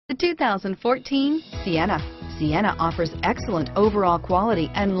The 2014 Sienna. Sienna offers excellent overall quality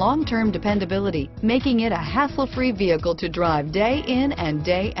and long-term dependability, making it a hassle-free vehicle to drive day in and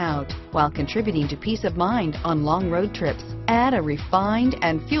day out, while contributing to peace of mind on long road trips. Add a refined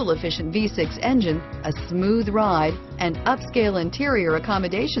and fuel-efficient V6 engine, a smooth ride, and upscale interior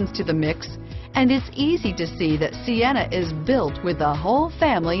accommodations to the mix, and it's easy to see that Sienna is built with the whole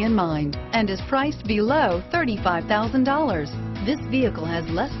family in mind and is priced below $35,000. This vehicle has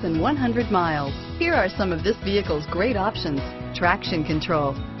less than 100 miles. Here are some of this vehicle's great options: traction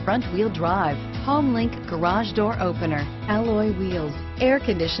control, front wheel drive, Homelink garage door opener, alloy wheels, air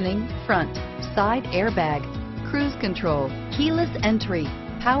conditioning, front, side airbag, cruise control, keyless entry,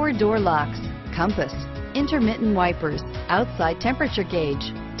 power door locks, compass, intermittent wipers, outside temperature gauge,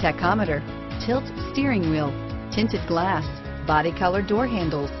 tachometer, tilt steering wheel, tinted glass, body color door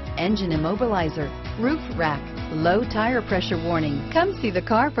handles, engine immobilizer, roof rack, low tire pressure warning. Come see the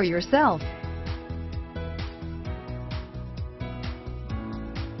car for yourself.